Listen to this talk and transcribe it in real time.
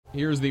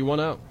Here's the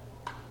 1-0.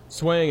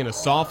 Swing and a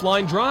soft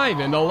line drive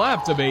into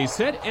left, a base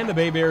hit, and the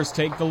BayBears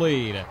take the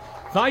lead.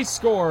 Thice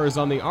scores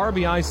on the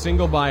RBI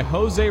single by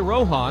Jose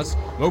Rojas.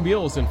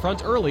 Mobile's in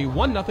front early,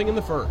 1-0 in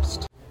the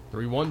first.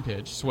 3-1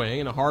 pitch,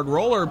 swing, and a hard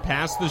roller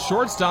past the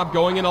shortstop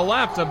going into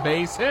left, a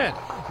base hit.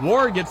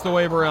 Ward gets the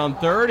wave around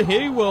third.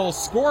 He will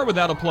score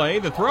without a play.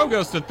 The throw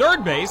goes to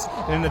third base,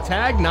 and the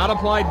tag not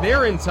applied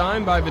there in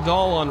time by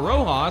Vidal on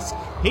Rojas.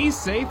 He's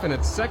safe, and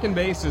at second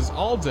base is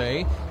all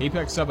day. He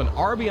picks up an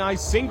RBI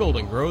single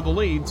to grow the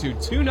lead to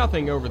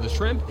 2-0 over the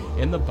Shrimp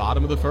in the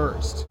bottom of the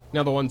first.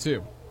 Now the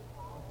 1-2.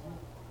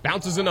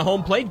 Bounces into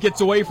home plate,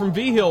 gets away from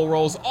V-Hill,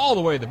 rolls all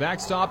the way to the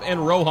backstop,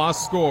 and Rojas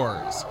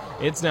scores.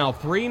 It's now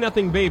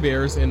 3-0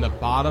 BayBears in the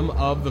bottom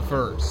of the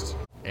first.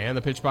 And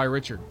the pitch by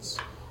Richards.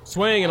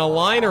 Swing and a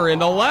liner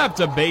into left,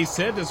 a base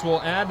hit. This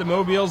will add to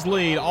Mobile's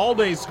lead. All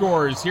day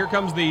scores. Here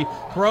comes the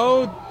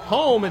throw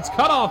home. It's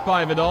cut off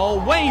by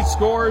Vidal. Way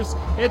scores.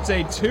 It's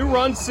a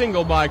 2-run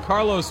single by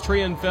Carlos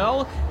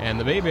Triunfel, and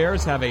the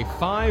BayBears have a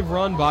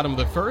 5-run bottom of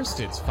the first.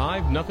 It's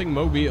 5-0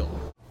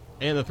 Mobile.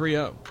 And the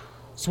 3-0.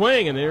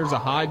 Swing, and there's a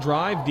high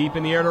drive deep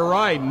in the air to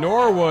right.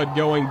 Norwood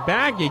going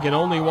back. He can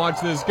only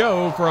watch this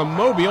go for a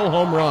Mobile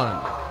home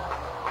run.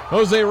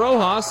 Jose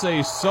Rojas,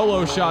 a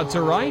solo shot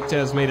to right,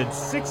 has made it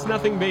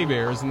 6-0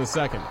 BayBears in the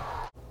second.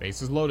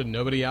 Bases loaded,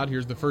 nobody out.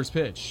 Here's the first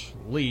pitch.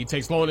 Lee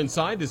takes low one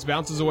inside. This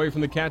bounces away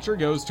from the catcher,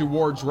 goes to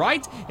Ward's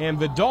right, and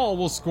Vidal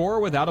will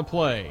score without a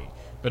play.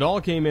 Vidal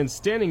came in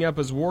standing up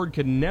as Ward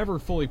could never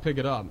fully pick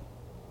it up.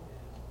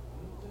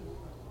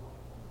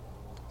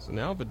 So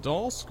now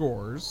Vidal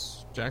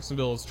scores.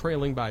 Jacksonville is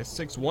trailing by a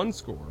 6-1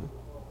 score.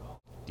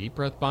 Deep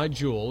breath by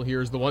Jewell.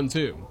 Here's the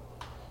 1-2.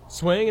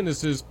 Swing, and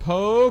this is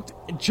poked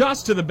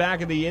just to the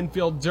back of the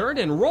infield dirt,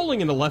 and rolling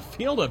into left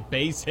field, a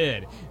base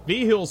hit.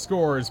 V-Hill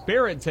scores.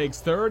 Barrett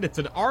takes third. It's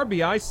an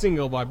RBI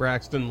single by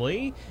Braxton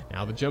Lee.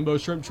 Now the Jumbo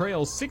Shrimp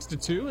trails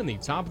 6-2 in the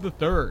top of the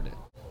third.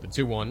 The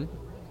 2-1.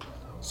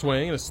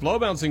 Swing and a slow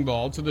bouncing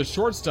ball to the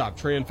shortstop.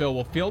 Triunfel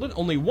will field it.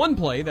 Only one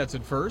play. That's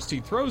at first. He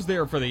throws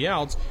there for the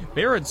outs.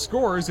 Barrett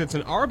scores. It's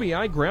an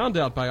RBI ground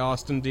out by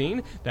Austin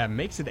Dean. That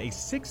makes it a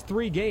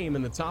 6-3 game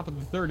in the top of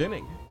the third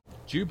inning.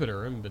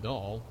 Jupiter and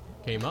Vidal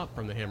came up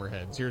from the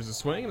Hammerheads. Here's a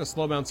swing and a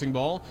slow bouncing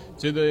ball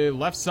to the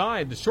left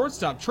side. The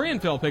shortstop,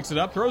 Triunfel, picks it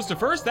up, throws to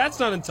first. That's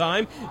not in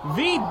time.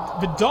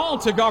 Vidal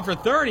took off for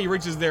third. He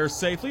reaches there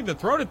safely. The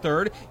throw to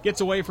third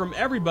gets away from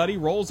everybody,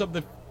 rolls up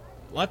the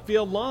left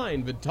field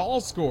line.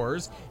 Vidal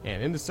scores,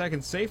 and into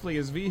second safely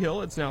is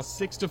V-Hill. It's now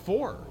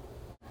 6-4.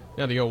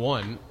 Now the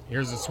 0-1.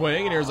 Here's a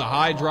swing, and here's a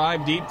high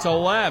drive deep to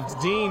left.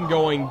 Dean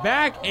going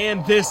back,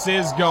 and this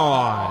is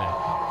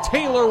gone.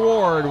 Taylor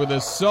Ward with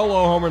a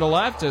solo homer to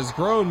left has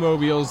grown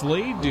Mobile's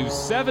lead to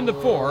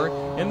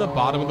 7-4 in the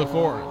bottom of the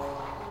fourth.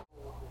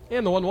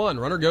 And the 1-1.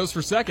 Runner goes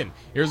for second.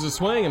 Here's a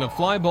swing and a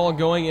fly ball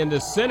going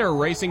into center.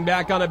 Racing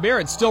back on it.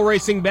 Barrett still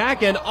racing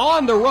back and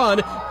on the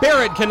run.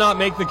 Barrett cannot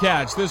make the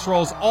catch. This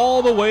rolls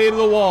all the way to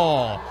the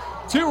wall.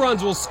 2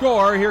 runs will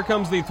score. Here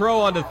comes the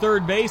throw onto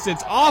third base.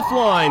 It's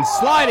offline.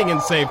 Sliding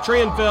and safe.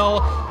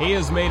 Triunfel. He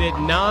has made it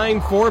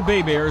 9-4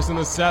 BayBears in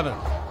the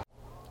seventh.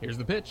 Here's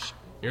the pitch.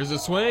 Here's a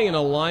swing and a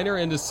liner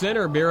into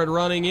center. Barrett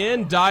running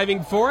in,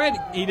 diving for it.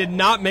 He did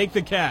not make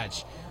the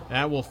catch.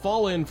 That will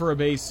fall in for a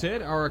base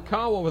hit.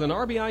 Arakawa with an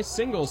RBI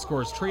single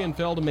scores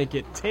Triunfel to make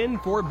it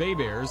 10-4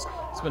 BayBears.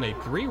 It's been a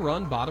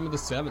 3-run bottom of the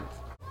seventh.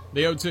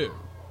 The 0-2.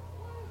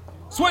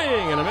 Swing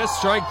and a miss,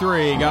 strike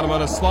 3. Got him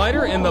on a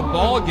slider, and the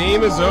ball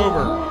game is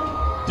over.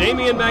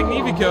 Damian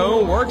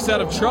Magnifico works out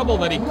of trouble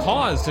that he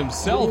caused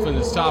himself in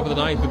his top of the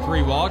ninth with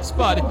 3 walks,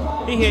 but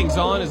he hangs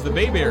on as the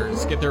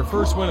BayBears get their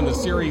first win in the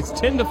series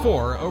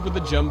 10-4 over the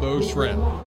Jumbo Shrimp.